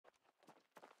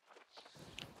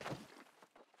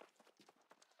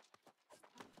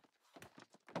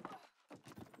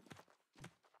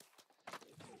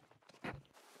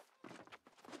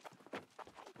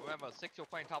Remember, 6 you're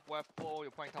playing top left, 4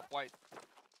 you're playing top right,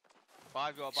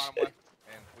 5 you're bottom left,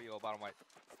 and 3 you're bottom right.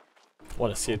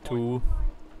 Wanna see it 2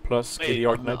 plus KD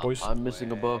Arknight, boys? I'm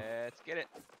missing above. Let's get it.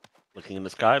 Looking in the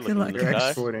sky, looking in the You're sky.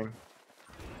 exporting.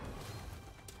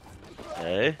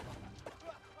 Okay.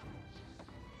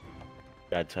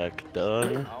 Got tech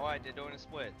done. Alright, they're doing a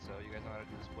split, so you guys know how to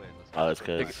do the split. Let's Oh, that's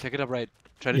good. Take it up right.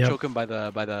 Try to choke him by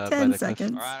the 10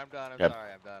 seconds. Alright, I'm done. I'm Yep. sorry.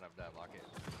 I'm done. Lock it.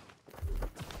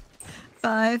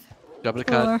 5, Double 4,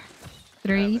 cut.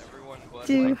 3, Everyone but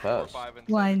 2, like 4, 5, and 6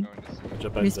 1. going to see.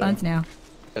 Jump back Response now.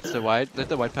 That's the wide. Let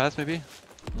the wide pass maybe.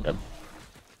 Yep.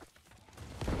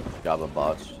 Java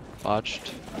bots.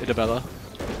 Botched. Isabella.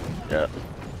 Yeah.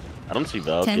 I don't see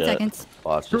Valk 10 yet. seconds.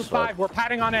 Bots Group just fuck. 5, we're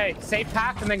padding on A. Safe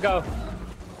path and then go.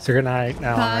 Secret night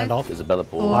now, 5, Randolph. Isabella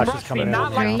pool. Four, Watch is coming in.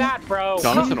 Not like that, bro.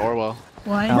 Jonathan Orwell.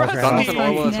 1. Alex Jonathan Randolph.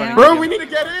 Orwell is running. Bro, we need to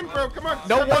get in, bro. Come on.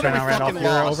 No wonder we Randolph, fucking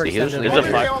you're lost. overextended.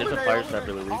 There's a fire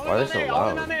sniper, Lily. Why are they so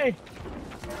loud? I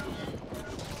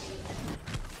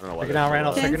don't know why. Second now,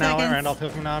 Randolph. 10 Second now, seconds. Randolph.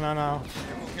 Hooking now, no.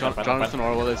 Jonathan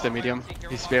Orwell is the medium.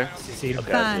 He's spear. CC.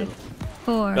 Okay, 5,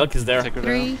 4, Valk is there.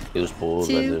 3, He was pulled.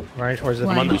 2, Right towards the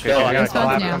 1. front. Okay, I got a Response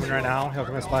collab now. coming right now. He'll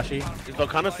come in splashy. Is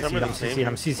Volcana similar to the same?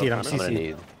 I'm CC'd. I'm I'm gonna CC'd.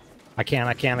 need. I can't.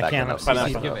 I'm Backing up.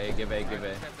 CC'd. Give Give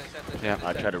A. Yeah.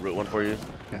 I tried to root one for you.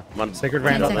 Yeah. I'm on. Sacred 10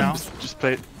 Randolph now. seconds. Just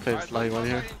play slide one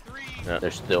here.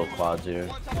 There's still quads here.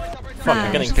 Fuck,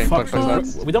 I'm getting Five, fucked.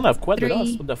 four, We don't have quad with us.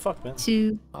 three, What the fuck, man?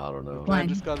 2, I don't know. 1.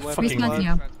 Just got left. Fucking Response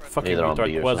now. Fucking Either on B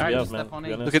retard or quads we something. have, man. to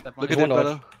be honest. Look at it,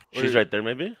 brother. She's right there,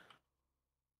 maybe.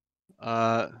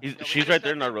 He's She's right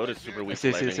there. And our road is super weak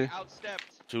to see. lightning. Outstepped.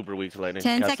 Super weak to lightning.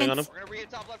 10 Casting on him. seconds. We're gonna read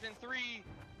top left in 3,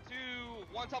 2,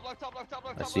 1. Top left.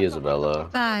 I see Isabella.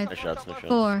 5, Nice shots. Nice shots.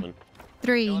 4, Let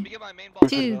 3, me get my main ball.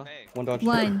 2, Hey.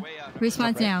 1.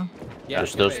 Response now. They're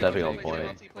still stepping on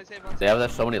point. They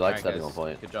have so many lights stepping on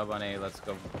point. Good job on A, let's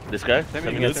go. This guy.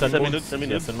 7 minutes. 7 minutes. 7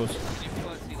 minutes. Yes, and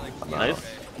moves. Nice.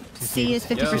 C is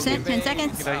 50%. 10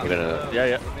 seconds. We're gonna.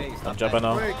 Yeah. I'm jumping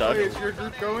now. Dog. Is your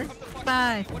group going?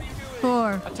 5,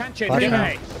 4, Attention, Flash give now.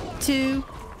 A. 2,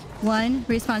 1.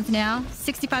 Response now.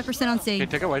 65% on C. Okay,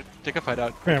 take a fight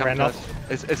out. Come here, Come Randolph.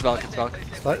 to us. It's Valk. It's Valk.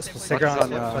 Sacred Focus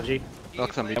on, on Sludgy.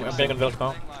 Valk's on I'm medium. banging Valk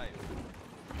now.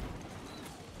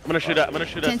 I'm gonna shoot at 10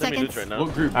 7 minutes seconds. right now.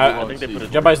 What group? I think they put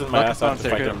it. Jabba is in my Valk ass is on after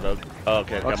fighting. sacred. Oh,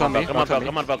 okay. Valk's Come on me, on, Valk's on me.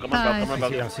 Come on, Valk.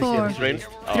 CC, 4, He's range.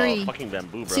 Oh, 3, fucking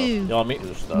bamboo, bro. 2, You on me?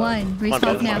 1. Response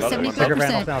Valk, now. come on, Valk. Sacred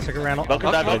Randolph 74%. now. Sacred Randolph. Valk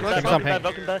can die, Valk can die, Take Valk some can die, pain.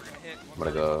 Valk can die. I'm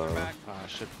gonna go. Ah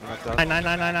shit. I'm not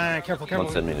done. 9. Careful, Come on,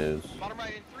 careful. send me news. Bottom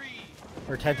right in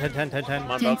 3. Or 10. Come on, 10 Valk,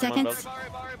 come on, seconds.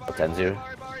 Valk. 10 0.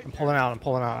 I'm pulling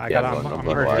out. I Yeah, got I'm him. I'm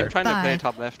going hurt wide. here. Trying to play 5,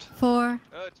 top left. 4,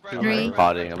 Spread. 3, I'm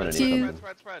potting. I'm gonna need 2, something.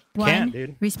 Spread. 1. Can't,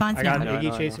 dude. Response I got now. know, I Iggy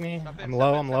know. chasing me. Step in, I'm step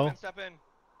low. in, I'm step low. in, step in. I'm not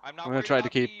I'm gonna worried try to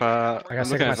about keep. B. I got I'm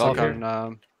sick looking of at Valk myself here.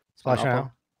 on. Splash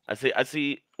now. I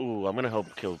see. Ooh, I'm gonna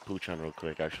help kill Poochon real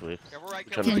quick, actually. Careful right,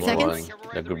 Ten careful 10 right, seconds. careful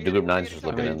right, The careful right, group 9's careful just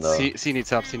right, looking in careful though. C needs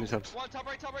help. C needs help. right. One, top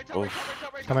right, top right, top Oof. right, top right,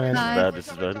 top right, Coming in. top right, Five, This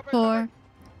is bad. 4,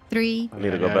 3, I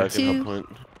need to go Yeah. back and 2, help point.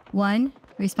 1.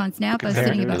 Response now. Both Compare.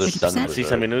 sitting about There's a stun 50%. See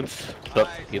 7 minutes.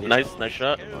 Nice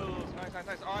shot. Nice.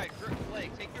 Alright,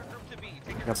 Blake, take your group to B.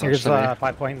 Take your Got Sacred's punched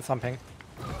 5 points. Something.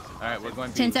 Alright, we're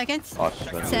going B. 10 seconds. Oh,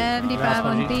 suspended. 75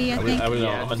 on B, I think. I'm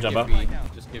on just give Jabba. B.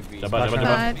 Just give B. Jabba.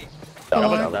 5,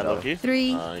 That 4, Loki. 3,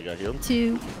 You got healed.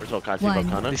 2, Where's Okasi 1.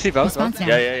 Volcana? You see Valk? Response now.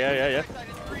 Yeah.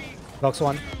 Box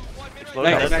 1.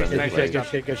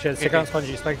 Nice. Good shit. Stick on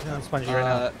Spongy. Stick on Spongy right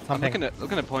now. I'm Something.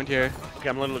 looking at point here. Okay,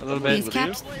 I'm a little little bit. He's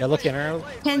capped. Yeah, look in her.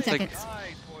 10 seconds.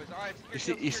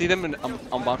 You see them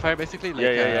on bonfire basically? Like,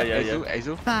 Yeah.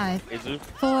 Azu. 5, Azu.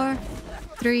 4,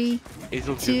 3,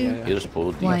 Azu. 2, Yeah. He just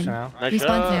pulled. 1. now. Nice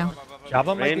Response shot. now.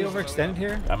 Java might be Rain. overextended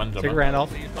here. I'm on Sacred Jabba.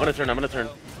 Randolph. I'm gonna turn.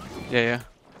 Yeah.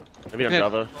 Maybe on Okay.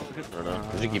 Java. I don't know.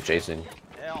 You should keep chasing.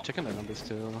 Checking the numbers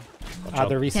too.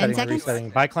 They're resetting. 10 They're seconds. resetting.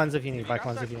 Buy cleanse if you need.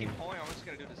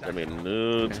 I mean,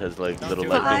 Nudes has like little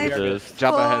Five. lightning resist.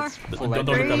 Jabba has full Don't light.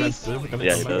 look at Three. this. Look at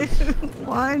Yeah, he this. does.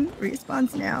 1.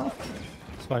 Response now.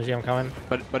 Spongy, I'm coming.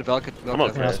 But Valk I'm okay. Come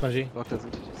on, Spongy.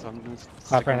 doesn't. So I'm gonna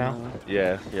Clap stick right on, now.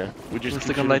 Yeah. We just Let's keep stick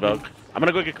on shooting lightning. Valk. I'm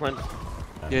gonna go get cleanse.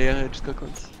 Yeah. Just go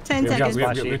cleanse. 10 We've got seconds.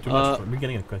 Splashy. We're too much. We're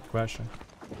getting a quick crash.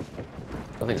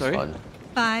 I think it's Sorry? fun.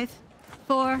 5,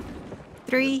 4,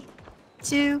 3,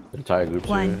 2, The entire group's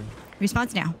 1. here.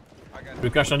 Response now. We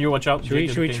crash on you. Watch out.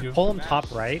 Should we pull him top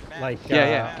right? Like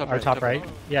Yeah, our top right.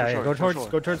 Yeah, For sure, go for towards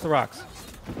sure. the rocks.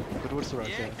 Go towards the rocks.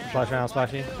 Yeah. Splash now,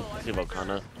 Splashy. See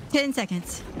Volcana. 10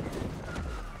 seconds.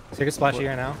 Sacred Splashy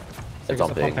here now. It's Sacred's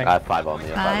on ping. pumping. I have 5 on me. I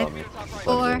have 5 on me.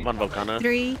 4, Come on, Volcana.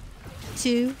 3,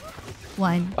 2,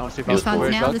 1. I don't see Valk. Response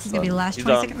Where's now. Valk? This is going to be the last He's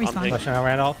 20 on- second on response. ping. Splash now,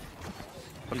 Randolph.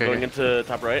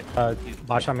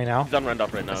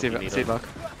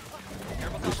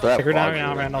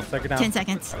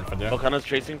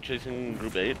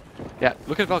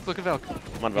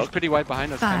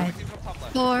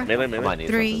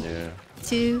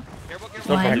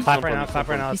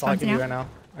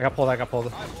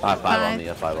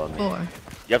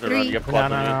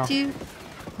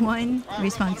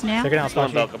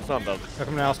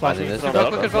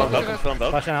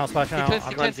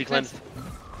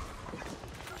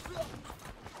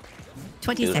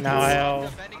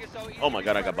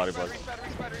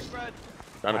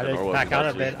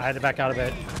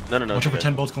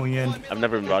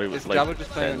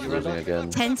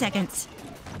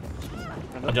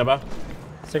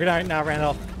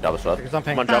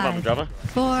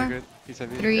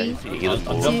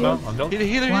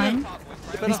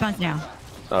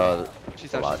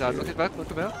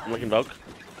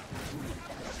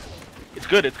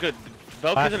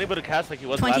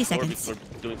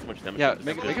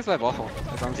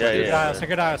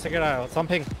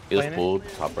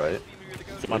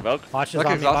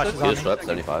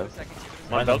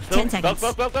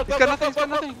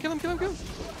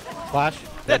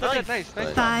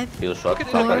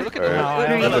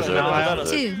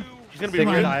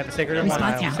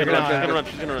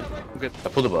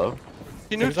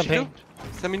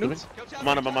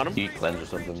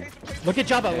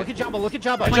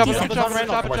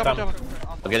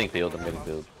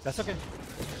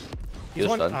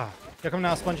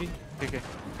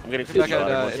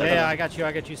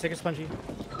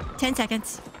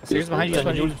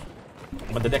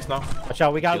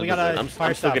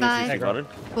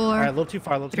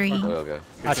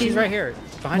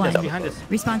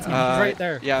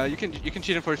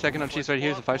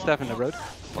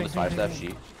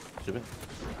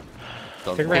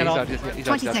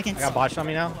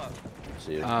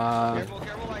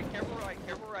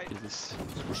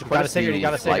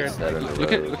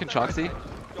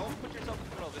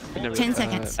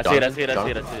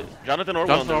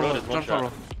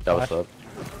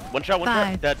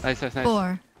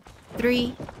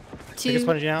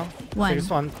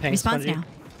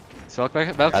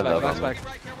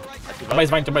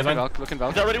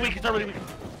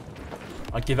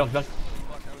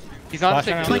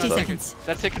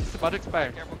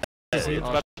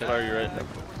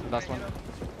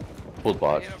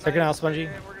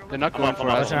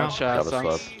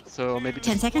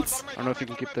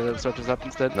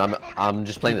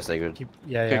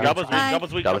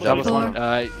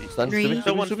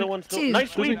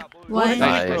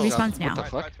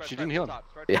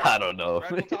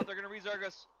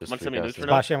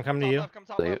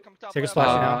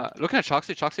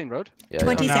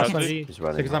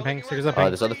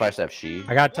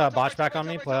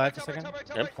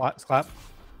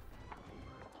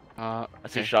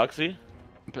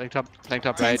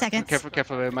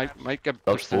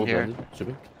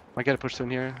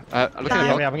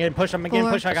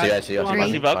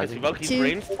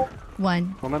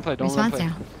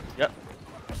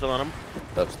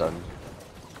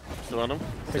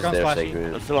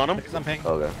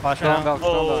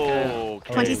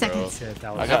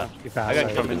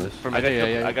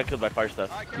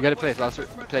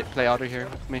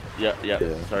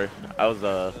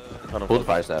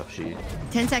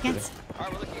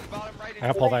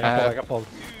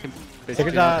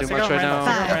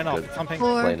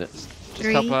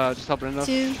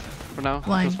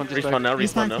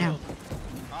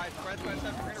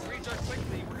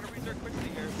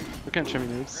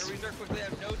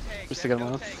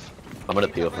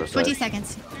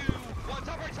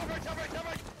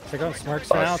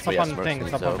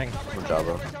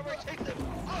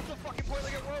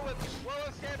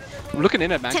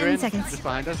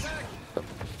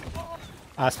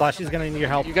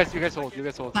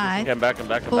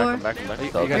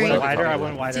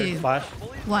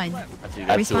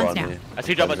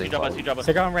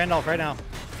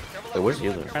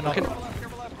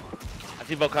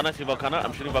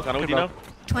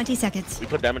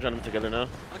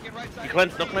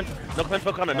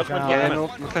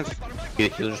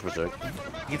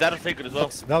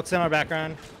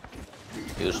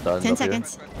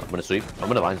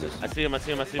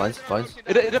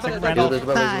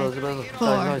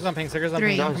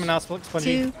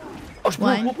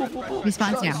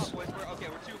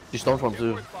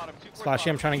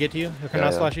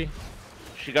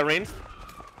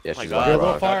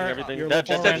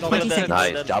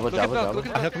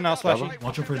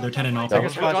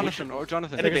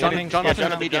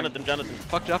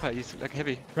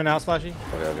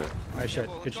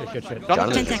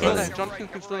 seconds.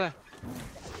 Jonathan's still there.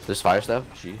 This fire stuff.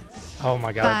 She. Oh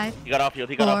my god. 5, He got off field.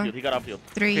 He got off Four. field. He got off field.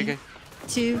 3, Okay.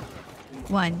 2,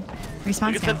 1.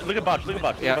 Response now. Look at Botch. Look at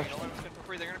Botch. Yeah.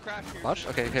 They're gonna crash here. Botch?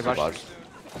 Okay, okay, Botch. Botch.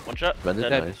 One shot. Rendered.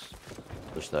 Dead. Nice.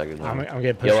 They're staggered now. I'm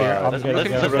getting pushed Yo, here. I'm let's- getting let's-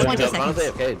 yeah, let's- yeah. 20 seconds.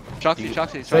 Okay. Shoxy,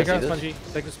 Shoxy, Take see out this? Spongy.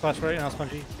 Take the splash right now,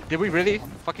 Spongy. Did we really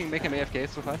fucking make him AFK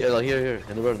so fast? Yeah, like here.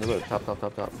 In the road. Top.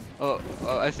 Oh,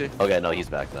 I see. Okay, no, he's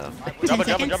back now. 10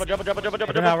 seconds. Look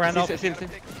at now, Randall. See.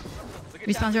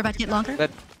 Respawns are about to get longer.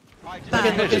 That-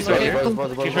 5, She's right here. 4,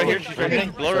 She's right here. She's right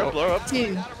here. Blow her up. Blow her up.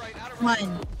 2,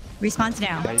 1. Response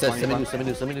now. Semi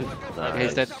new. Okay,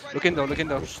 he's dead. Look in though.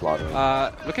 We're slaughtering.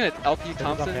 Looking at LP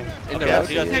Thompson in the Okay, I road.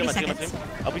 see you. I see him. 30 I see him. seconds.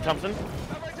 LP Thompson.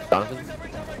 Jonathan.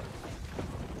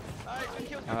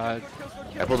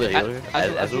 I pulled the healer.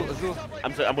 Azul. Azul.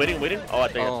 I'm waiting. Oh, I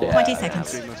think. Oh, Yeah. 20 seconds.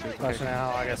 Sweet, must be. Splash Okay.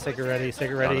 now. I got Sacred ready.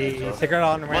 Jonathan. Sacred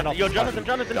on Randall. Yo, Jonathan.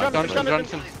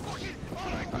 Johnson.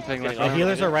 I'm playing left The now.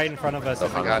 healers are right in front of us. Oh Oh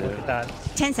my my god, God. look at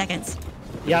that. 10 seconds.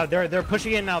 Yeah, they're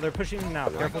pushing in now.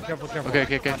 Careful.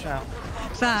 Okay. Splash out.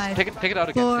 5, Take it out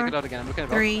again. Four, Take it out again. I'm looking at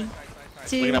 3,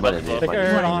 2, at Buffalo.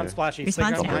 Sacred One. on Splashy. Response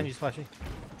Sacred now. behind you, Splashy.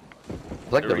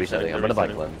 Like the resetting. I'm gonna buy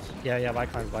cleanse. Yeah, by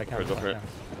cleanse. Go for it.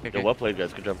 Okay. Yo, well played,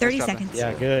 guys. Good job. 30 job, man. seconds.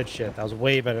 Yeah, good shit. That was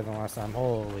way better than last time.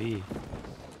 Holy.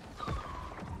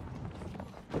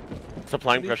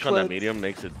 Supplying pressure on that medium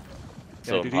makes it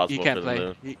so Yeah, dude, impossible he can't for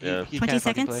them play. to. He Yeah. 20 can't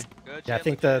fucking play. seconds. Good Yeah, I shit.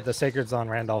 think the Sacred's on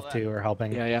Randolph too are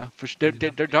helping. Yeah. For sure.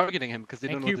 They're targeting him because they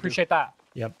don't Thank know you. what to do. Appreciate that.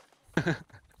 Yep.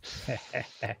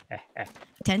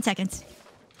 10 seconds.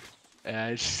 Yeah,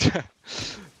 it's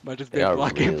might just be They a are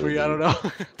blocking really for you. I don't know.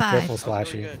 5, Careful,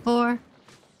 Splashy. 4,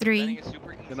 3, Landing is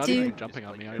super easy. They're not 2, even jumping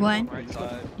on me. I don't 1. know. Right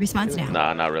side. Response now.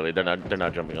 Nah, not really. They're not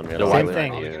jumping on me at They're all. Same wide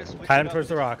thing. here. Tie him towards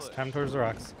the rocks. Just 'cause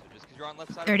you're on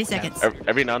left side. 30 seconds.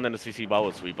 Every now and then the CC ball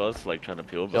will sweep us, like trying to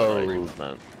peel, but Yo. like, it's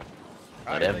not.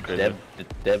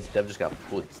 Dev just got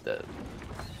blitzed dead.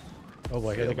 Oh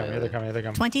boy, here they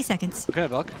come. 20 seconds. Looking at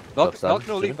Valk. Stop, Valk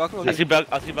no lead. Valk no I lead. see Belk.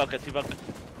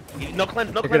 No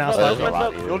cleanse. They're gonna Belk, outside. Belk,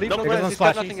 Belk. No lead. No No Here cleanse. comes He's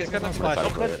got Splashy. nothing. He's Here got comes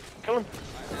nothing. Splashy. Cleanse. Kill him.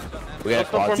 We got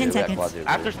quads 10 here, we got seconds. quads here.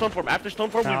 After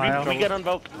Stormform, No, I we don't. get on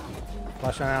Belk.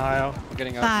 Splash on Io.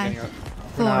 Getting out. 5, Getting out.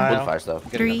 4, Io. Fire stuff.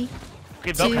 3,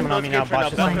 Okay, Two. Belk Coming on me now,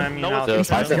 Bosch is coming on me now. So Response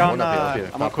fire stuff, now. one up here.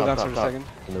 I'm on Top, cooldown top, for a top. second.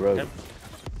 In the road. Yep.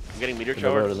 I'm getting meteor In the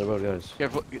road, shower. in the road, guys.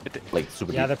 Careful. Like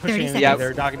super Yeah, they're deep. pushing 30 in. seconds.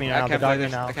 They're dogging me I now. They're can't play dogging me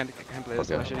this. now. I can't play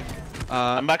this. Okay. Actually.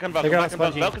 I'm back on Belk. They're I'm gonna back on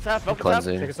Belk. spongy. Belk is half. Take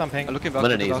Cleansing. us something. I'm looking I'm Valk.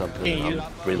 gonna need Valk. something. Can you?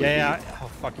 I'm really Yeah. deep. Oh,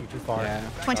 fucking too far. Yeah.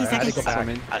 20 Alright, I had to seconds. go back. I'm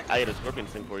in. I had a scorpion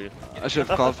sting for you. I should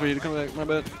have called for you to come back. My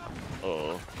bad.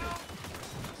 Oh,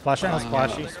 Splash out,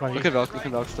 Splashy. Look Spongy. at Valk. Look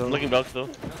at Valk still. I'm looking Belk still.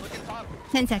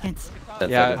 10 seconds. 10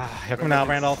 Yeah. seconds. Ah, here come now,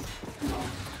 Randolph.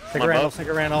 Take on, Randolph, Bob.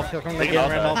 take Randolph. Here come Take it again,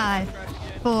 off, Randolph.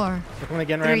 5, 4, Here come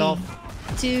again, 3, Randolph.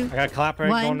 2, I got a clap right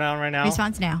One. going down right now.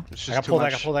 response now. It's I just got too pulled,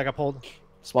 much. I got pulled.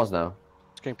 Spawns now.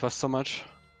 It's getting plus so much.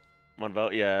 I'm on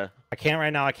Belk. Yeah. I can't right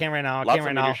now. Lots of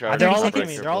meteor They're showers. all 30 looking at me.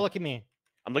 seconds. They're all looking at me.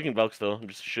 I'm looking Belk still. I'm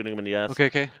just shooting him in the ass.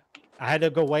 Okay. I had to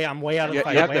go I'm way out of the Yeah,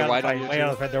 fight. you have Way their out of wide the on fight. you Way too. out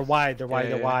of the fight. They're wide.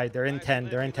 They're Yeah. wide. They're in 10.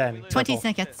 20 Careful.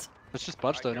 seconds. Let's just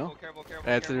budge though, no? Careful.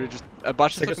 They're just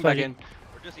Botch is Take a looking back spongy. in.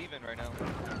 We're just even right now.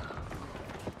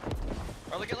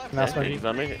 Or look at left. Now side. Spongy. Eggs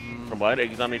on me from wide.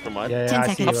 Eggs on me from wide. Yeah, 10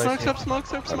 I see you. seconds. I Smokes see you. up,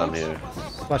 smokes up, Right on smokes. here.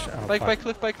 Splash. Oh, By fuck.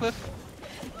 cliff, by cliff.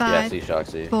 Yeah, I 5, see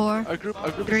Shoxy. 4, Our group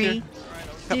is 3, here.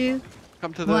 2,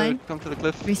 Come to One. the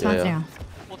cliff. response Yeah. now.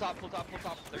 Pull top. They're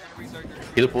gonna restart.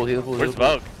 Heal the pool. Where's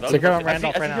Belk? Take her on I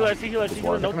Randolph right now. I see you. Just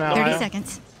one. Nope. Come out. 30 Io.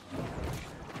 seconds.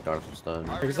 Jonathan stun.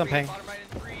 I'm Here's some ping.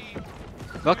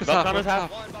 Valk is Belk half. on his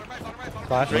Valk half. half.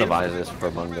 Splash. gonna buy this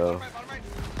for Mungo.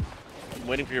 I'm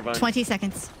waiting for your vine. 20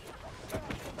 seconds.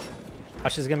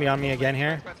 Ash is gonna be on me again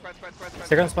here.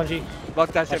 Stick on Spongy.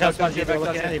 Valk that's it. Watch out, Valk Spongy. that's They're it.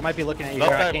 looking That's at. They it. might be looking at you. Both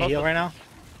Here. I sides, can't both heal right now.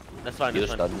 That's fine. Healer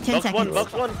That's fine. stun. 10 Belk's one. seconds.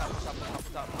 Belk's one.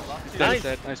 Nice.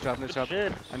 Nice. Nice job. Nice job.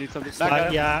 Shit. I need something.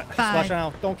 Splash. Yeah. Splash 5,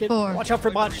 now. Don't get. 4, Watch out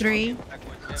for bot. 3,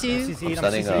 2, CC. I'm I'm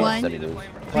stunning CC. One. semi move.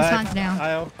 response now.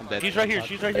 Io. I'm dead. She's right here.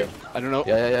 She's right here. I don't know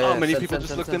Yeah. how many Send, people send, just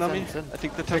send, looked send, in on me. send, send. I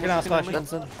think the Take time it out, was looking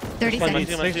Splash. on me. Send. 30 Spongy, seconds.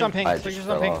 Spongy. Take some ping. I Take just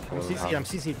some ping. fell off. I'm CC. I'm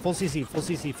CC. Full CC. Full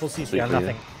CC. Full CC. I have Sweet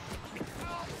nothing.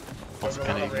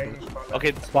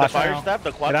 Okay. The Splash fire now. staff.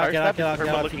 The quad Get out, fire get out, staff. get out, is get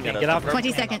Herman out, looking at get us. out.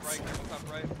 20 seconds.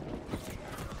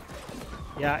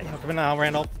 Yeah, come now,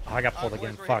 Randall. Oh, I got pulled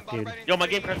again. Fuck, dude. Yo, my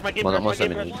game crashed. My game One- crashed. one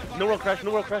My game semi crashed. No world crash.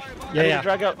 No world crash. Yeah, I need yeah. to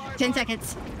drag out. 10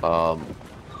 seconds.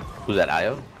 Who's that?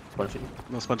 Io? Spongy?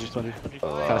 No, spongy.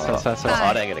 Oh, Fast. Oh,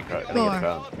 I didn't get a crown. I didn't get a 4,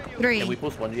 crown. 3, Can we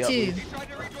pull Spongy out? 2, please?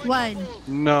 1.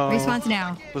 No. Response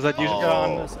now. Was that you?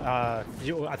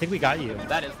 Oh. I think we got you.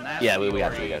 That is nasty. Yeah, we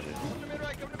got you.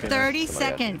 30 Somebody got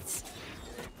seconds.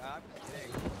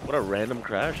 What a random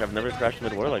crash. I've never crashed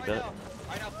mid-war like that.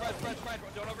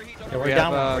 Yeah, we're We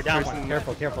down have, one. We're down person one.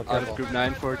 Careful, careful, Out of careful. group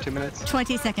 9 for 2 minutes.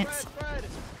 20 seconds.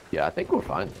 Yeah, I think we're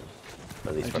fine.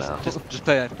 At least for now. Just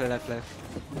play that, play that, play that.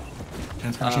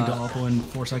 Transmashing to Oppo in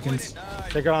 4 seconds.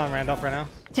 Take her on Randolph right now.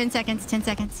 10 seconds. 10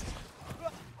 seconds.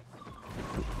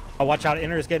 Oh, watch out.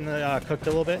 Inner's getting cooked a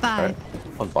little bit. 5,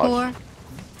 On botch. 4,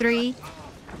 3,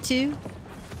 2,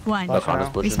 1. Botch Connor's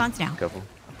now. pushing. Response now. Careful.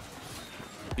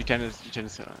 You can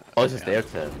Oh, it's just there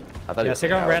 10. I thought Yeah, he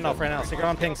stick her on was Randolph right now. Stick her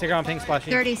on ping. Stick her on ping,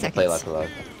 Splashy. 30 Play seconds. left to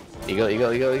left.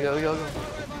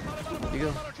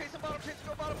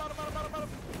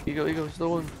 Ego. Ego,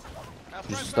 still one.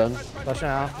 Just stunned. Flush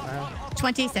now.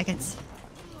 20 seconds.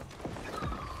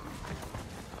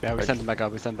 Yeah, we send them back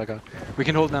out, we send them back out. We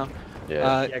can hold now.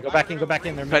 Yeah. Yeah, go back in.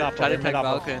 They're mid Try up. to tag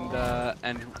Valk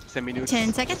and send me nudes.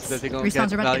 10 seconds. So that they don't Respawns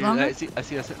get are about to get value. longer. I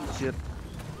see it.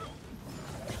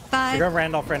 5, Stick on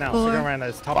Randolph right now. 4, Stick on Randolph.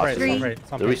 It's top Botch right. is Top three, right.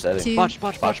 Top They're right. resetting. 2, Watch.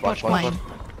 1. 1.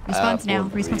 Response now.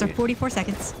 4, Respawns are 3. 44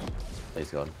 seconds.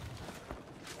 He's gone.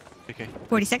 Okay.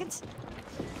 40 seconds.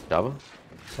 Java?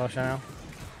 Flush now.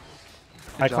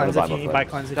 Buy Jabba, cleanse if you Jabba, need. Buy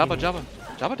cleanse if you need.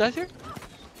 Jabba dies here?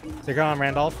 Stick on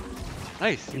Randolph.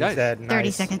 Nice, he He's dies. dead. 30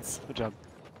 Nice. seconds. Good job.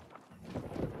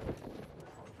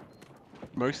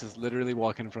 Mercs is literally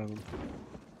walking in front of him.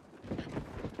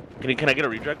 Can I get a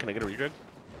redrag?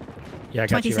 Yeah, I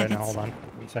got 20 you right now. seconds. Hold on.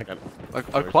 Give me a second.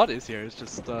 Our quad is here. It's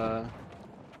just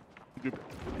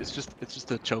it's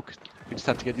just a choke. We just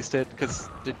have to get used to it because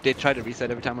they try to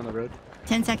reset every time on the road.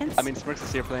 10 seconds. I mean, Smirks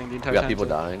is here playing the entire We got time. people so-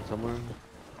 dying somewhere.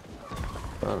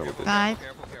 I don't know what this 5,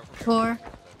 4,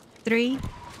 3,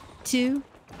 2,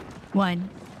 1.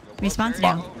 Response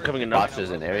now. Coming in Botch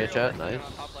is in area chat. Nice.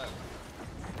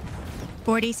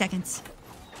 40 seconds.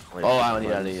 Oh, I need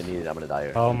it. I'm gonna die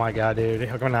here. Oh my god, dude.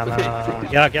 Come on, no.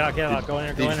 Get out. Go in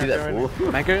there. Did you see that fool?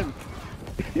 Manker?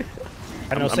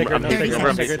 I know Sacred. I'm No hasting Sacred. over, No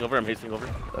I'm Sacred. I'm hasting over.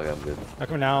 Okay, I'm good. I'll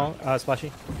come now.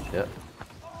 Splashy. Yeah.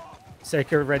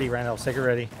 Sacred ready, Randall. Sacred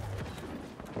ready.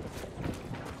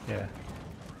 Yeah.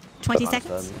 20 I'm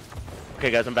seconds. stunned.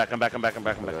 Okay, guys, I'm back.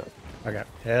 Okay.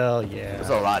 Hell yeah. There's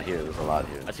a lot here.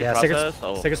 I see Yeah, process.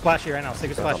 Oh, Sacred Splashy right now.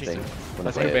 Sacred Splashy. Something.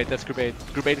 That's group 8. That's group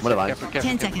 8. Group 8 is What am I? careful, 10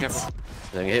 careful, seconds. careful.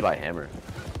 I'm gonna get hit by a hammer.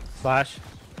 Splash.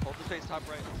 Hold the face top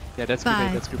right. Yeah, that's group 8.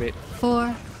 5, That's group 8.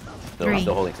 4, Still 3,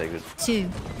 holding sacred. 2,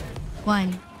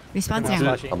 1. Response Come on,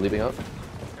 now. Splashy. I'm leaving up.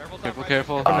 Careful,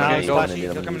 careful. Come Ah, now, yeah, go. Splashy. need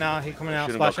him. He'll come now. He's coming out.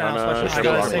 Shooting Splash back now. on, Splash now. I Sacred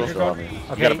got a armor Sacred still card. on me.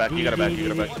 Okay. You got it back. You got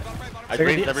it back. I Sacred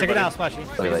raised everybody. now, Splashy. Like,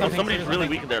 Something, Somebody's Sacred really something.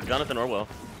 weak there. Jonathan Orwell.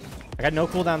 I got no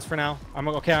cooldowns for now. I'm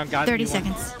okay. I got 30 you one.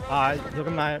 seconds. He'll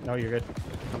come now. No, you're good.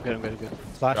 I'm good.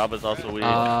 Splash. Jabba's also weak.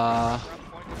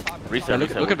 Reset.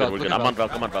 look at Valk, We're look good. at I'm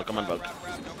on Valk.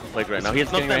 Play right now. He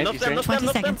has no Getting stam. range, No he's stam. 20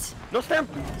 seconds. No stam.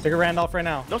 Sacred Randolph right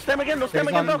now. No stam again.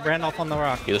 Sacred's on Valk. Randolph on the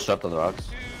rock. He was strapped on the rocks.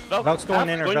 Valk's going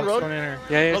in or Going Valk's road. going in or.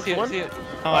 Yeah, Valk's see it, one. see it.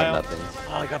 Oh, I Nothing.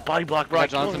 Oh, I got body block, I bro. got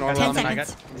Jonathan Orwell. 10 on my-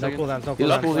 seconds. No cooldowns. No He's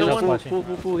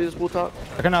cooldowns. full. He's full top.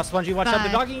 Okay, now Spongy, watch out. The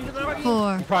 5, doggy.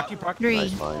 4, You proc. 3,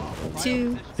 Nice, fine.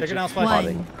 2, Sacred now, Splash.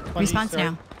 1. Response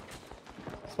now.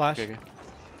 Splash. Okay.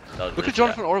 Look at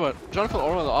Jonathan Orwell. Jonathan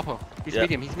Orwell, the Oppo. He's Yeah.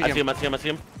 medium. He's medium. I see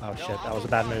him. Oh shit, that was a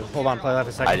bad move. Hold on, play that for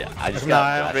a second. I just He'll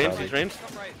come got. now. He's ranged.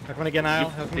 He'll come again, Niall.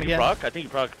 He'll come Did he again. proc? I think he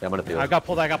proc. Yeah, I'm gonna feel. I got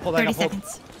pulled. 30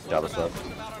 seconds. Java stuff.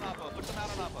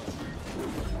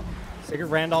 Sacred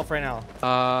Randolph right now.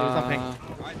 something.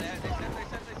 Alright, they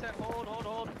set.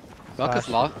 Hold. Valk is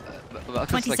lost. Valk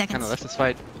 20 is like kind seconds. of left this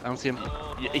fight. I don't see him.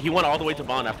 He went all the way to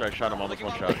Bond after I shot him almost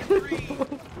one shot.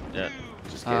 Yeah.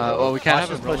 Well, we can't Flash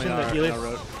have is him rolling pushing the our healers.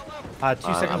 road. 2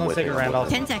 seconds I'm on with Sacred you. Randolph.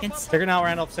 10 seconds. Sacred now,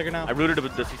 Randolph. Sacred now. I rooted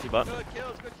the CC bot. Good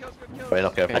kills. Right,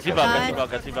 okay. I see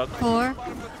Valk. I see Valk. 4,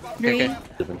 3,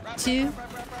 2,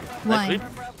 1.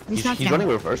 He's Response running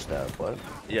now. reverse stab. What?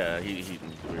 Yeah, he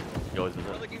always does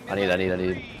that. I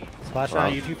need. Splash Wow.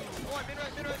 now, YouTube.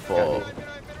 Full.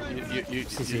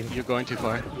 You're going too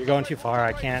far. You're going too far.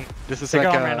 I can't. This is Sacred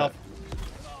like on Randolph.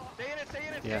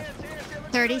 yeah.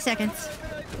 30 seconds.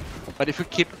 But if we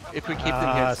keep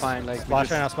them here, it's fine. Like, we Splash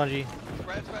just, right now, Spongy.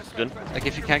 Good. like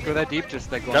if you can't go that deep,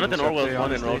 just like go Jonathan on the Orwell's structure,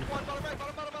 one in road.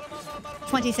 honestly.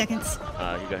 20 seconds. He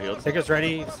got healed. Sacred's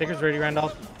ready. Sacred's ready,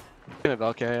 Randolph. Looking at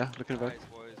Valk, yeah. Looking at Valk.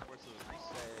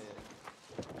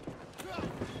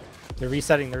 They're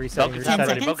resetting. Valk is 10 half seconds.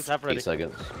 ready. Valk is half 8 ready.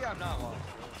 seconds.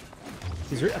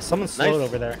 Someone's slowed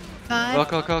over there. 5,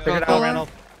 Go. Sacred out, 4,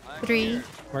 Randolph. 3,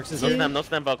 Works is No here. Two. stam, no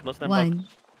stam, Valk. 1.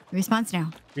 Response now.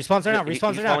 Response right now. He's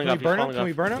Response right now. falling Can we off, burn he's him? Can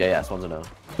we falling burn him? Yeah, Swans are no.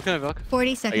 Looking at Valk.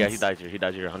 40 Oh, seconds. yeah, he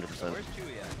dies here.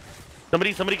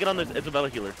 100%. Somebody get on the Isabella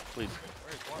healer, please.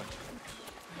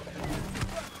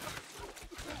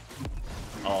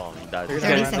 Oh, he dies. Sacred's 30 dead,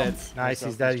 Randolph. seconds. Nice.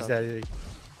 He's dead.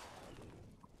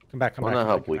 Come back. I'm gonna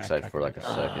help weak side for like a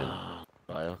second.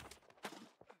 Io.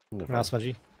 Now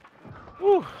Smudgy.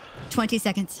 Woo. 20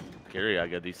 seconds. Scary, I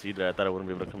got DC'd there. I thought I wouldn't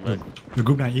be able to come back. The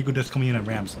group now, Eagle just coming in at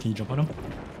ramps. Can you jump on them?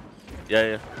 Yeah,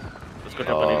 yeah. Let's go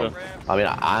jump on Ego. I mean,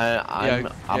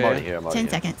 I'm already here. I'm already 10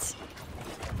 here. seconds.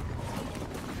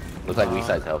 Looks like weak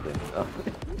side's helping. Oh.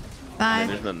 Man, 5,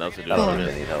 there's nothing else to do. Four. I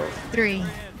need help. 3,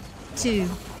 2,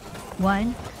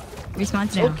 1.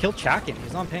 Response Oh, now. kill Chakin.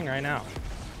 He's on ping right now.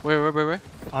 Where?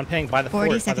 On ping by the 40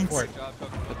 fort. seconds. By the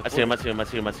fort. I see him.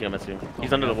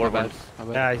 He's under the war bombs.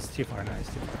 Yeah, he's too far now. He's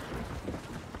too far.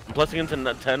 I'm plussing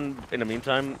into 10 in the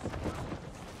meantime.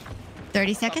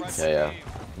 30 seconds. Yeah.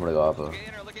 I'm gonna go up.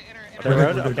 The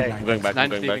road? Okay. I'm going back. I'm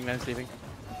going back. Nine's leaving.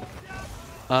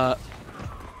 Our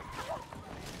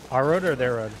road or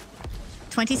their road?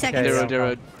 20 seconds. yeah.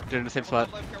 They're in the same spot.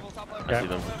 I see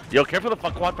them. Yo, careful the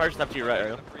fuck quad fire stuff to your right,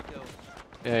 Ariel.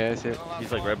 Yeah, I see it.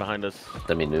 He's like right behind us.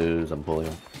 Send me news. I'm pulling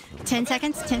him. 10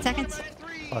 seconds. 10 seconds.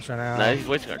 Flash right now. Nah, he's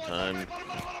wasting our time.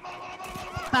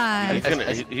 5, He's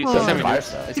gonna. He's Four. gonna Fire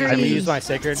stuff. I'm gonna 3, use my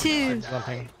sacred. 2, He's on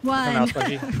ping. 1. Now,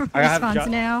 Smudgy. I have Response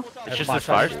now. It's just this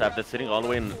fire staff that's sitting all the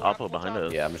way in Oppo behind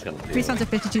us. Yeah, I'm just gonna. Response of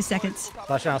 52 seconds.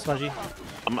 Flash now, Smudgy.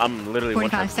 I'm literally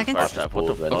 45 one seconds. fire staff. What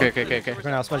the fuck? Okay. Right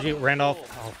now, Smudgy. Randolph.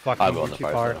 Oh, fuck. I'll You, go on you're the too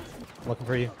fire far. side. I'm looking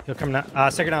for you. He'll come now.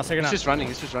 Sacred now. He's just running.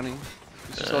 He's just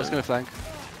always gonna flank.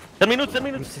 10 minutes. I'm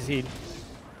CC'd.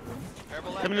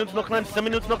 10 minutes, no cleanse. 10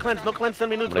 minutes, no cleanse. 10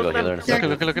 minutes, I'm gonna no go healer in a cleanse.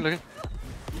 second. Look.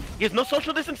 He has no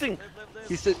social distancing.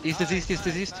 He's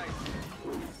diseased.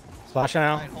 Splash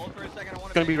now.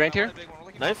 Gonna be right here.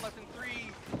 Nice.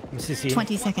 I'm CC'd.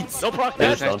 20 seconds. No proc.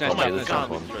 Nice, That's nice, oh my nice, god.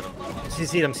 nice.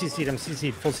 I'm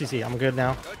CC'd. Full CC. I'm good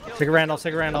now. Sacred Randolph.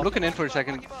 I'm looking in for a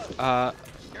second.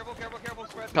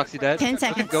 Proxy dead. 10 Look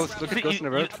at seconds. Ghost in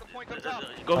the road.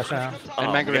 Go. Flash now.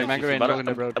 And Mangarin go in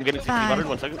the road. I'm getting CC Five. buttered.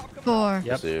 1 second. 4,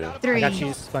 Yep. See you. 3, I got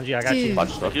cheese. Spongy. I got 2, cheese. Punch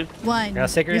stuff. Thank you. 1. I got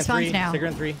Sacred in Response 3. now. Sacred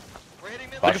in 3.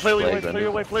 Watch Play play, your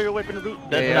Brendan. way. Play your way. Pinadu.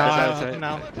 Yeah,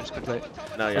 now. Just good play.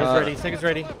 No, Sacred's yeah. ready. Sacred's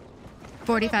ready.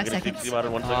 45 I'm getting seconds. CC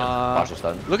buttered. 1 second. Watch the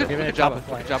stun. Look at Give it a Jabba. top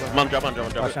flank. Come on, drop on.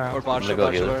 Flash now. Or Botch, I'm gonna go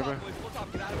or healer. whatever.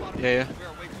 Yeah.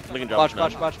 I'm looking Botch.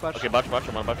 drop. Okay, botch.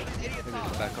 I'm on botch. Maybe it's a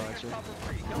bad call,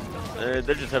 actually.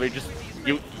 They're just heavy. Just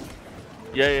you.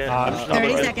 Yeah. I'm just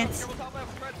 30 right. seconds.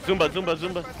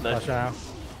 Zumba. Nice. Flash now.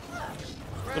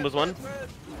 Zumba's 1.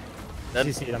 Then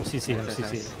CC'd. I'm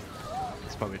CC'd.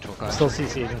 It's probably 12 Still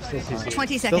CC'd.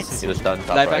 20 Still seconds. CC'd. Healer stun.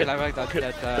 Top Live right. back.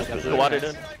 That's The water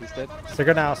did. He's dead.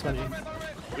 Sacred now, Spongy.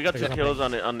 We got 2 Second kills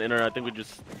on the inner. I think we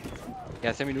just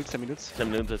Yeah, 10 minutes. 10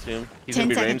 minutes. I see him. He's 10 gonna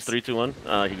be seconds. ranged. 3, 2, 1.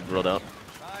 He rolled out.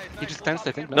 He just cleansed,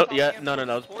 I think. No, yeah, no. I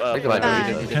think it might be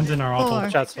Five. he did. Ken's in our awful. Four.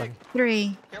 Shots swing.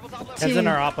 3, Ken's in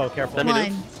our oppo. Careful. Let me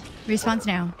 1. Response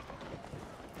now.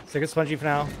 Sacred Spongy for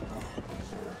now.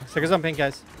 Sacred's on pink,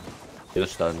 guys. Healer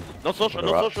stun. No social. The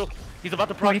No rocks. social. He's about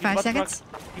to proc. 45 seconds.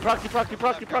 He proc.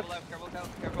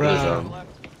 Healer stun.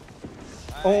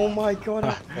 Oh my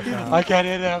god. I can't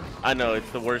hit him. I know it's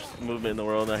the worst movement in the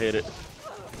world. I hate it.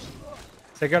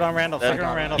 Sacred on Randall. Sacred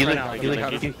on Randall right now.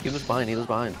 Healer's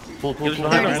behind. Pull. He's Thirty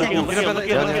behind. seconds.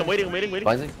 I'm waiting.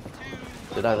 Binding.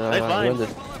 Did I Nice win bind.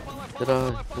 this? Did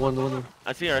I win the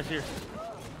I see her.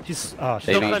 She's she's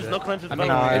Maybe. No cleanse. It's I mean,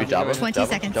 better. Maybe Jabba? 20 Jabba?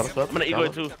 seconds. Jabba swap? I'm gonna ego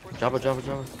it too. Jabba.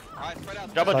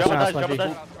 Jabba Flash dies.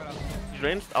 now, He's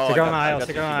ranged. Oh, Sacred I on got aisle.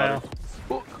 60 Sacred on aisle.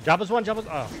 butter. Jabba's one. Jabba's.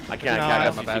 Oh. I can't. No, I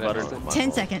got my 60 bad. butter.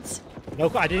 10 seconds.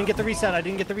 No, I didn't get the reset.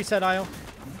 Aisle. Look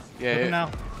Yeah. now.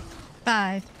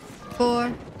 5, 4, I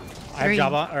have 3,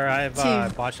 Jabba, or I have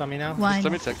two, botched on me now. 1.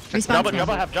 Let me check. Response Jabba now.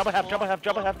 half.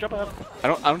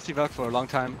 I don't see Valk for a long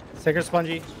time. Sacred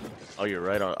Spongy. Oh, you're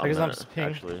right on Because I'm that, ping.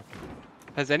 actually.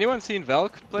 Has anyone seen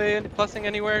Valk play any plussing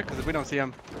anywhere? Because we don't see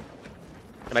him.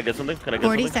 Can I get something?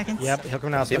 40 seconds. Yep, he'll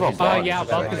come now. Save on Spongy. bot. Yeah,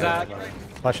 Valk is at.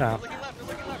 Flash now.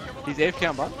 He's AFK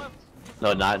on bot.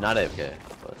 No, not AFK.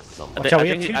 But something. Watch out, we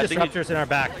have think two he- I think he- disruptors in our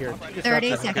back here.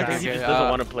 30 I seconds. think he Okay, just doesn't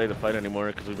want to play the fight anymore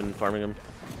because we've been farming him.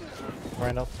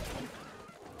 Randall.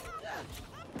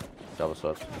 Jabba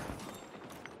swaps.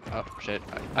 Oh shit.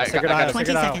 I Sacred got Isle, 20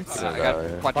 Sacred Isle. seconds. I got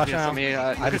Watch quadruple out. on me. I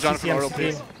Look have at Jonathan CC, Oro, CC.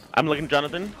 please. I'm looking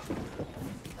Jonathan.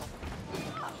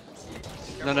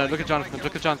 No, look at Jonathan.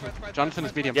 Jonathan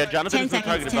is medium. Yeah, Jonathan 10 is the seconds,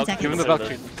 target. 10 Valk- seconds. Give him the Valk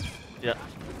tree. Yeah.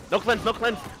 No cleanse,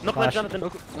 Flash. Jonathan.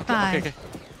 Five. Okay.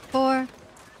 4,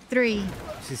 3,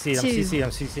 CC, I'm Two, CC, I'm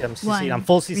CC, I'm CC. one. I'm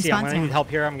full CC. I'm Response gonna need now. help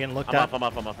here. I'm getting looked I'm at. off.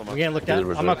 I'm getting looked at.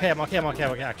 Healer I'm reserve.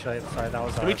 okay. Actually, sorry, that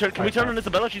was. Can we turn on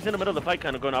Isabella? She's in the middle of the fight,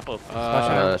 kind of going up.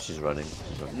 She's running.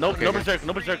 No Okay, berserk,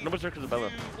 no berserk, Isabella.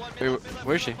 Wait,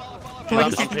 where is she? 40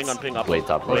 On seconds. ping, on ping, up. Way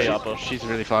top Way right. up. She's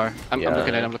really far. I'm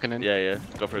Yeah. looking in. Yeah.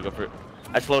 Go for it.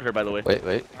 I slowed her, by the way.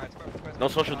 Wait. No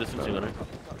social distancing on her.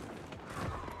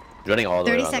 Running all the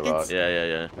way 30 around the seconds.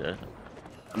 rock. Yeah.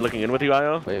 I'm looking in with you,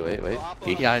 Io.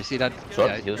 Wait. Yeah, I see that. Swap,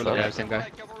 Yeah, heal we're swap. looking at the same guy.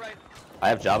 I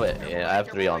have Java. Yeah, I have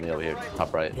 3 on me over here,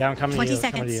 top right. Yeah, I'm coming to 20 you. I'm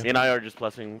coming to seconds. Me you. and I are just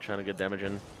blessing, trying to get damage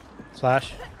in.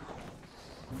 Slash.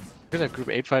 Could have group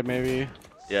 8 fight maybe.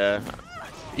 Yeah.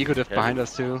 Ego diff Yeah. behind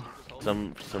us too.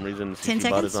 Some reason. 10 CC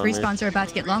bot seconds. is on me. Respawns are about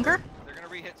to get longer. They're gonna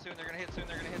re-hit soon. They're gonna hit soon.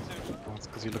 They're gonna hit soon. Oh, it's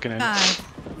because you're looking at 5,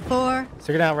 4,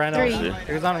 Stick it out, Randolph. 3, Stick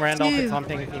it on Randolph. 2, It's on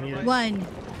ping if you need it. 1.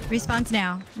 Respawns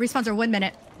now. Respawns are 1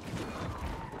 minute.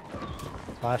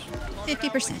 Slash.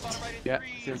 50%. Yeah.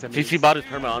 CC bot is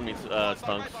perma on me,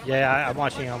 Stunk. Yeah, I'm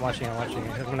watching. I'm watching.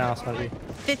 Hit him now, Spongy.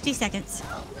 50 seconds.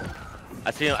 I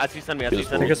see him. I see send me. I see send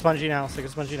Stick me. a Spongy now. Stick a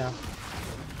Spongy now.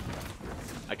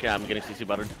 I can't. I'm getting CC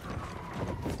buttered.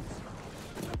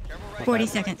 40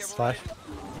 seconds. Slash.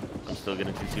 I'm still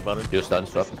getting CC buttered. Heal stun,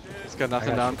 swap. He's got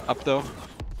nothing down. Up though.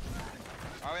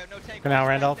 Go now,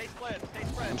 Randolph.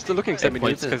 I'm still looking 8 7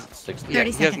 points minutes is because 60. yeah,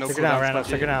 30 he has no seconds. Stick it out, cooldown. Randolph.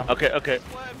 Stick it out. Okay.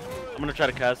 I'm gonna try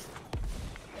to cast.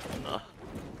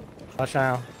 Slash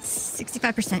now.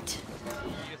 65%.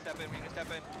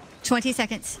 20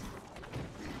 seconds.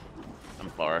 I'm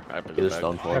far. I have to Heal go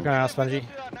stun back. for Go him. now, Spongy.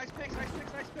 Nice picks.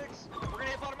 We're gonna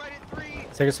hit bottom right in 3.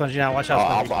 Stick a Spongy now. Watch Oh,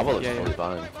 out, Spongy. Alba looks Yeah, totally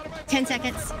fine. 10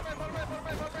 seconds.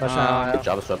 Slash now.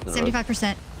 Java swept in the road.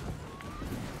 75%.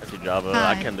 I see Java.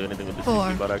 I 5, can't do anything with the 4,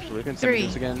 CC bot actually. We can 3,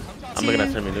 7 again. I'm looking at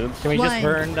 2, semi nudes. Can we just 1.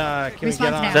 burn? Can we Response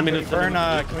get on? now. Send me Can we nudes, send me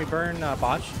burn? nudes. Can we burn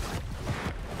botch?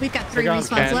 We've got 3 Stick on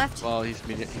respawns Can. left. Well, he's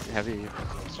medium. He's heavy.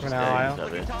 For now, Isle.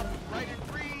 Right in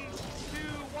 3, 2,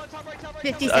 1. Top right.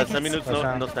 50 Semi seconds. nudes, Push no,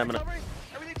 on. no stamina.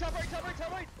 Everything top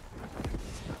right.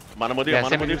 Man, I'm with you. Yeah, Man, I'm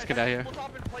 7 with minutes you. can die here.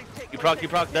 You proc,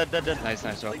 dead. Nice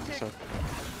rock. So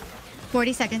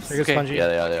 40 seconds. Stick a Okay. Spongy. Yeah,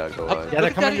 they are. Go away. Yeah,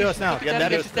 they're coming into us now. Yeah,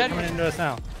 that is. They're coming into us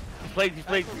now. He's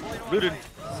played. Rooted.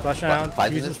 Splash down.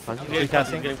 Five Uses minutes, 5 minutes. He's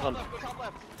casting. getting pumped.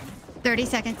 30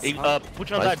 seconds.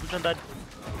 Push on Nice. died.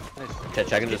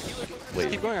 Check and just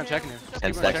wait. keep going on checking here. Just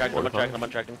 10 keep going on seconds. checking. I'm on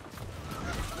tracking.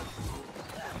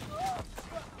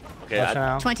 Okay, Splash I'm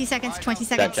now. 20 seconds. 20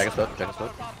 Check seconds. and swap.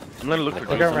 gonna look for Look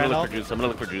juice. at I'm Randolph. gonna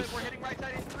look for juice.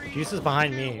 Juice is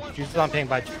behind me. Juice is on ping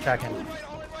by tracking.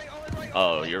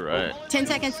 Oh, you're right. 10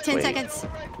 seconds. 10 Wait. seconds.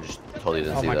 We just totally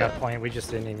didn't Oh see my god, that. point. We just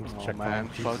didn't even check man,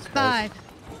 point. Jesus fuck. Christ.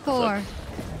 5, 4,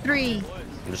 3.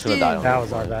 I'm just gonna die on That him.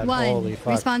 was our bad. 1. Holy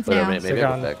fuck. Respawns Whatever, now. maybe Stick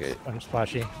I'll on. go back 8. I'm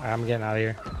splashy. Alright, I'm getting out of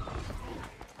here.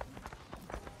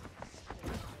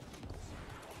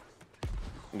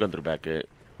 I'm going through back gate.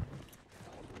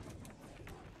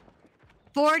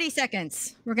 40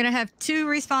 seconds. We're gonna have 2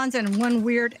 respawns and 1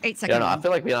 weird 8-second. Yeah, no, I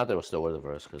feel like being out there was still worth it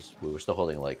for us because we were still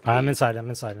holding like. I'm inside.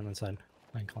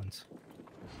 Line cleanse.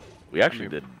 We actually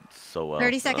did so well.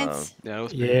 30 seconds. Yeah, it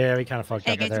was pretty- Yeah, we kind of fucked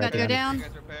A up gate's there about at to the go end.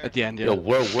 down. At the end, yeah. Yo,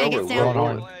 where Hey, we're get going down.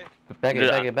 on? Back Yeah.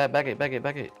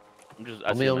 it. I'm just.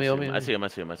 On me, on me. I see him. I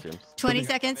see him. 20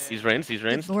 seconds. He's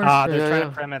ranged. Lord. Ah, they're Yeah, trying yeah.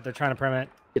 to prim it. They're trying to prim it.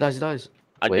 He dies.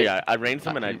 Wait. Yeah, I ranged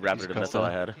him and I He's wrapped it in. That's all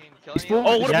I had. Oh, what a Yes, pull!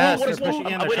 What they're a pull! pushing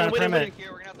in. I'm They're waiting, trying to prim waiting.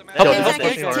 it. Help, 10 help,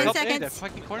 seconds, help, 10 help. seconds. They're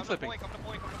fucking corn flipping.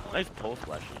 Nice pulse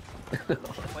flash.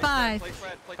 5,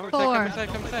 Come 4, inside,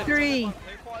 come inside. 3,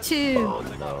 2,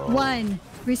 1.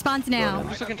 Response I'm now.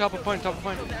 just looking top of point.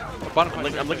 Bottom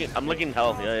point. I'm looking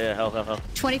health. Yeah, health.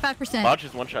 25%. Botch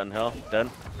is one shot in hell. Dead.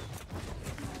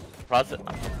 Process.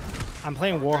 I'm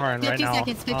playing Warhorn right 50 now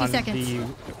seconds, 50 on seconds.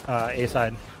 the A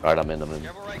side. Alright, I'm in.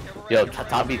 Yo,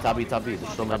 top B. There's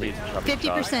so many.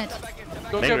 50%.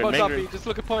 Don't care about Main top grid. B. Just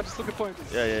look at point.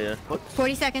 Yeah.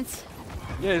 40 seconds.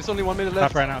 Yeah, there's only 1 minute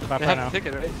left. Stop right now. They have to take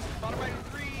it, right?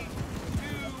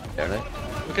 Air Knight?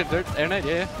 Look at dirt. Air Knight,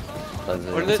 yeah. That's it.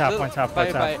 Or Points out, points out, by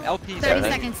points out. LP. 30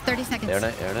 Knight. seconds. 30 seconds. Air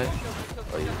Knight?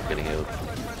 Oh, he's getting healed.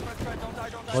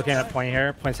 Looking at point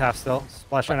here. Points half still.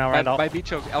 Splash right now, By Randolph. B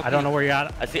choke. LP. I don't know where you're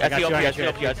at. I see got you, LP. I I got see you.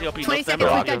 LP. 20 No seconds.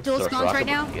 stamina. We've got dual spawns right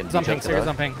now. Jumping, serious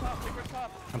jumping.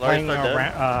 I'm playing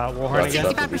Warhorn again.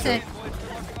 65%.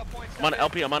 I'm on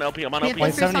LP. We have LP.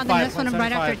 this respawn, the next one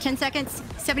right 75. after. 10 seconds.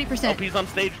 70%. LP's on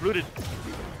stage, rooted.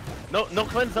 No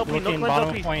cleanse, LP. No Looking cleanse, bottom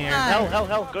LP. of point here. Hell.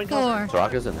 Going hell. 4,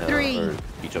 Soraka's in hell. 3, Or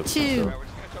Icho's 2,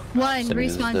 1. Sending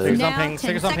this Respawn to- for Stick now. jumping. 10 Stick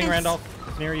jumping, seconds. Randolph.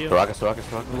 It's near you.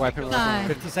 Soraka. Wipe it. 5,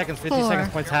 50 seconds. 50 4, seconds.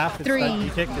 Points half. It's 3, you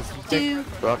kick. It's you kick.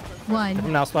 2, Rock.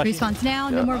 1. Now, Splashy. Respawns now.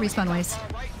 No Yeah. more respawn waves.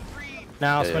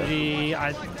 Now, Yeah, yeah. Spongy.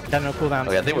 I got no cooldowns.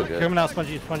 Okay, I think we're good. Come now,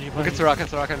 Spongy. Look at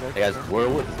Soraka. Hey guys, we're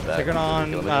with back. Stick it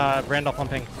on Randolph on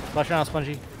ping. Splash now,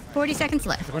 Spongy. 40 seconds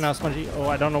left. Stick it now, Spongy. Oh,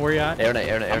 I don't know where you're at. Air Knight.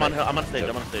 I'm on stage.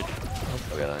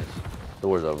 Okay, nice. The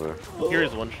war's over. Here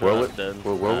is one We're shot. with- Dead.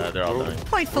 we're- They're all dying.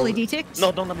 Point fully deticked.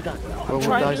 No, don't let me die.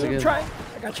 Dies again.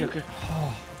 I got you.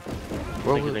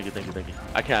 Thank you.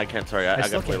 I can't. Sorry, I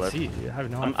still got play can't left. see. I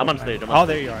have no I'm idea. on stage, Oh,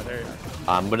 there you are.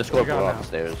 I'm gonna score You're for gone off now. the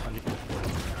stairs.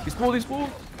 He's spooled, he's spooled.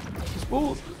 He's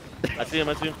spooled. I see him,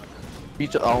 I see him.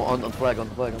 Beach on flag, on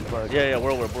flag, on flag. Yeah,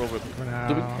 we're over. For now,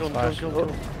 Kill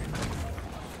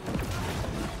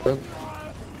him.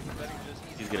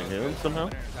 He's getting hit somehow.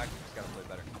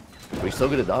 We're so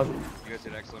good at dodging. You guys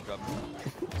did an excellent job.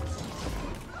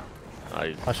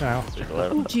 I Flash now.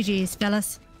 GG's,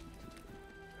 fellas.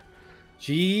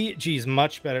 GG's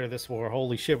much better this war.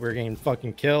 Holy shit, we're getting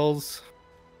fucking kills.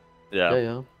 Yeah.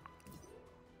 Yeah.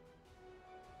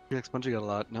 Yeah, Spongy got a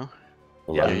lot, no?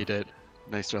 Yeah, Yeah, you did.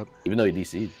 Nice job. even though he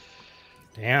DC'd.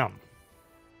 Damn.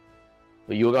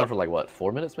 But you were gone for like what,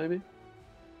 4 minutes maybe?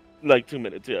 Like 2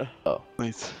 minutes, yeah. Oh.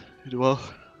 Nice. You did well.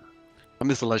 I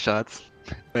missed a lot of shots,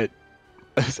 but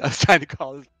I was trying to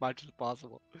call as much as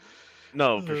possible.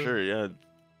 No, for sure, yeah.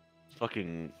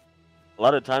 Fucking a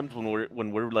lot of times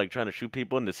when we're like trying to shoot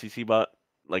people and the CC bot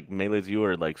like melees you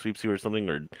or like sweeps you or something,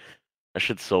 or that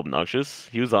shit's so obnoxious.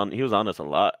 He was on us a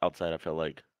lot outside, I felt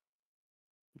like.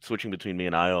 Switching between me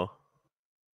and IO.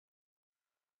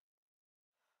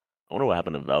 I wonder what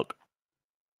happened to Valk.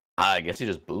 I guess he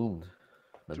just boomed.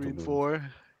 3 and 4.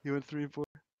 You went 3 and 4.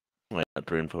 Oh, yeah,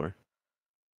 3 and 4.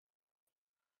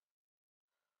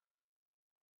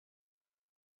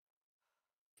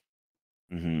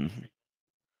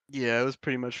 Yeah, it was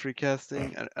pretty much free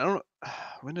casting. I don't know.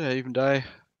 When did I even die?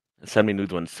 Send me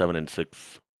nudes went 7 and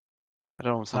 6. I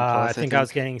don't know. Some I think I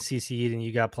was getting CC'd and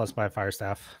you got plus by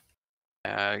Firestaff.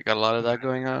 I got a lot of that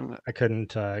going on. I couldn't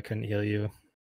heal you.